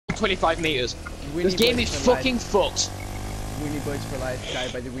fell 25 meters. This game is fucking fucked. Weenie boys for life,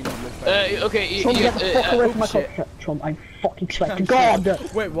 die by the weenie boys. Okay, Trump, get the fuck away from my cockpit. Trump, I fucking swear to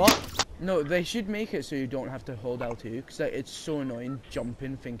God. Wait, what? No, they should make it so you don't have to hold L2, because like, it's so annoying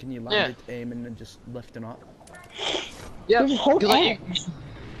jumping, thinking you landed, aiming, and just lifting up. Yeah, Just hold like,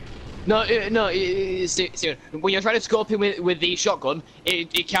 no, Steven, when you're trying to scope him with the shotgun,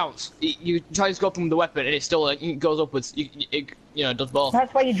 it counts. You try to scope him with the weapon, and it still it goes upwards. You know, does both.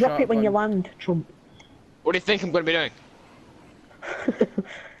 That's why you drop it when you land, Trump. What do you think I'm going to be doing?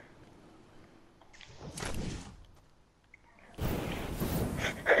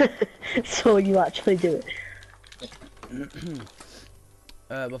 So you actually do it.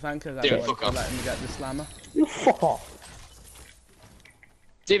 Well, thank you Dude, for letting me get the slammer. You fuck off.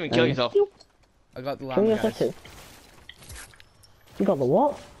 Steven, kill yourself. I got the Kill llama, yourself guys. too. You got the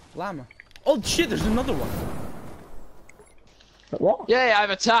what? Llama. Oh shit, there's another one. The what? Yeah, I've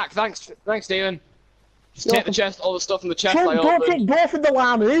attacked. Thanks, Steven. Just take the chest, all the stuff from the chest. Trump, don't take both of the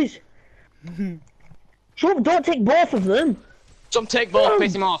llamas. Trump, don't take both of them. Trump, take both.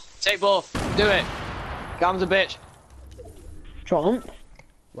 Piss him off. Take both. Do it. Gam's a bitch. Trump.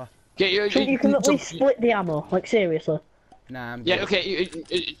 What? Get you. Trump, you can at least split the ammo. Like seriously. Nah, I'm good. Yeah. Okay.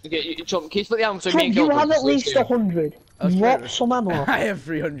 Trump, can you split the ammo so Trump, me and you Gil have can at least 100. Drop some ammo. I have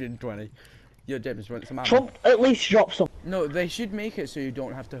 320. Yo, James, want some ammo? Trump, at least drop some. No, they should make it so you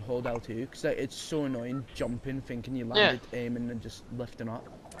don't have to hold L2, because like, it's so annoying jumping, thinking you landed, aiming, and just lifting up.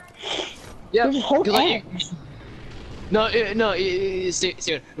 Yeah. Just hold like, no,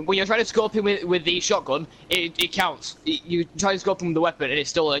 Steven, when you're trying to scope him with the shotgun, it counts. You try to scope him with the weapon, and it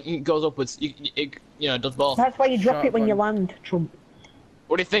still it goes upwards. You know, does both. That's why you drop it when you land, Trump.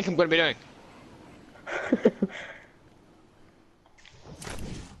 What do you think I'm going to be doing?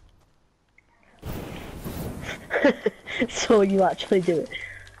 So you actually do it.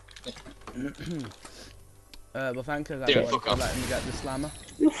 Well, thank you Dude, for letting me get the slammer.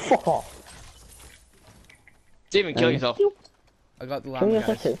 You fuck off. Steven, kill yourself. I got the Kill llama,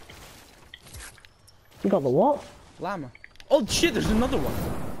 yourself guys. too. You got the what? Llama. Oh shit, there's another one.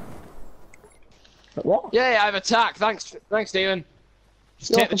 The what? Yeah, I've attacked. Thanks, Steven.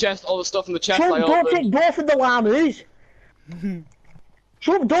 Just take the chest, all the stuff from the chest. Trump, don't take both of the llamas.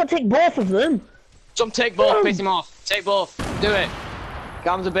 Trump, don't take both of them. Trump, take both. Piss him off. Take both. Do it.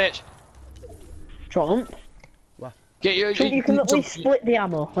 Gam's a bitch. Trump. What? Get you. Trump, you can at least split the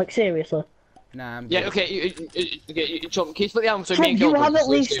ammo. Like seriously. Nah, I'm good. Yeah. Okay. Trump, can you split the ammo so me and Trump, Gil you can have at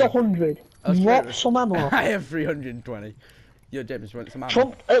sleep least together? 100. Drop some ammo. I have 320. Yo, James, want some ammo?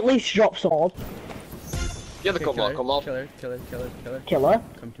 Trump, at least drop some. You're the Okay, come on. Killer. Killer.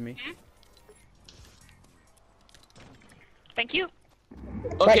 Come to me. Thank you.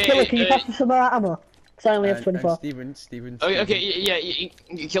 Right, Killer, can you pass me some of that ammo? Because I only have 24. Steven. Okay, yeah, you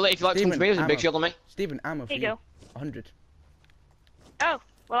kill it if you like to come to me. There's a big shield on me. Steven, ammo for Here you go. 100. Oh,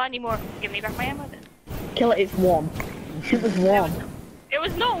 well I need more. Give me back my ammo then. Killer, it's one. It was one. It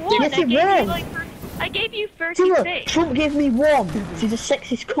was not one. Yes, I it gave you was. like I gave you Killer, 36. Trump gave me one. He's a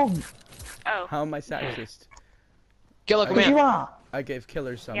sexist cunt. Oh. How am I sexist? Killer, come Because you here. are. I gave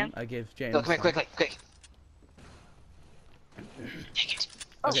Killer some. Yeah. I gave James Killer, come here, some. quick. Take it.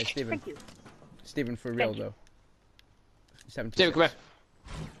 Oh, Okay, Steven. thank you. Steven, for real Thank you. though. 76. Steven, come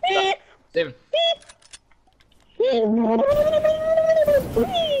here. Steven.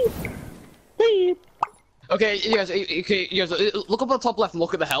 Okay, you guys, look up on the top left and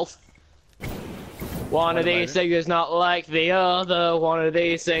look at the health. One of these things is not like the other. One of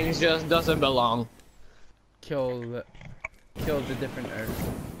these things just doesn't belong. Kill the different Earth.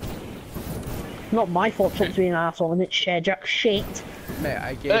 Not my fault Trump's being an asshole and it's share jack shit. Mate,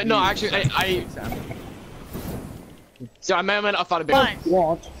 I gave No, you actually, I so I may or may not have found a bit.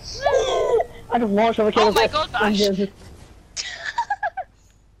 What? I just launched over Killer's my God, Bash.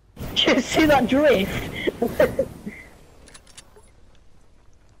 Just see that drift?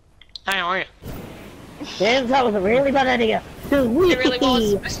 How are you? James, that was a really bad idea. It really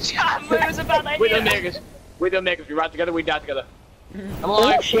was. This jam was a bad We don't idea. make it. We don't make it. We ride together. We die together. I'm Oh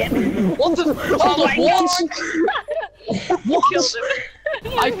alive. shit. What the? Oh my What? What?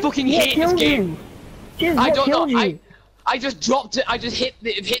 I fucking hate this game. James, I what don't killed know. you? I just dropped it. I just hit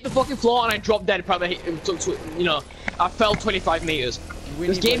the fucking floor and I dropped dead. Probably you know, I fell 25 meters.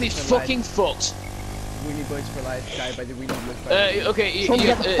 This game is fucking fucked. Weenie boys for life. Die by the weenie boys for life. Okay. Trump,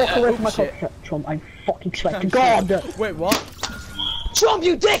 get the fuck away from my shit. cockpit. Trump, I fucking swear to God. Wait, what? Trump,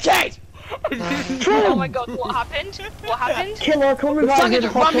 you dickhead! Oh my God, what happened? What happened? Killer, come revive me.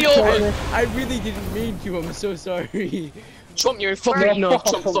 Fucking run me over. I really didn't mean to. I'm so sorry. Trump, you're fucking no.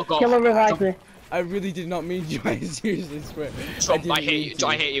 Trump, fuck off. Killer, revive me. I really did not mean to. I seriously swear. Trump, I didn't hate mean you. to.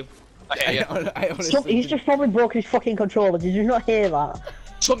 I hate you. I hate you. I honestly. He's just probably broke his fucking controller. Did you not hear that?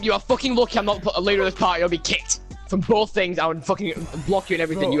 Trump, you are fucking lucky I'm not a leader of this party. I'll be kicked from both things. I would fucking block you and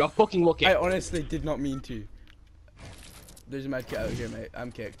everything. Bro, you are fucking lucky. I honestly did not mean to. There's a medkit out here, mate.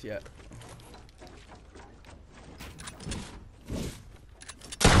 I'm kicked, yeah.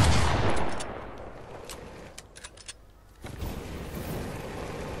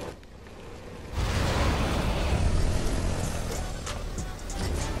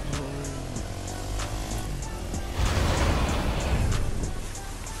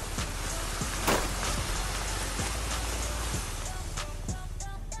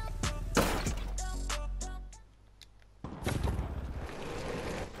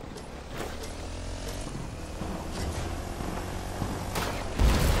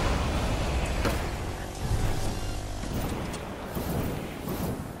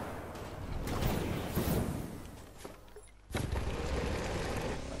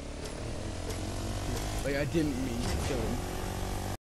 Like, I didn't mean to kill him.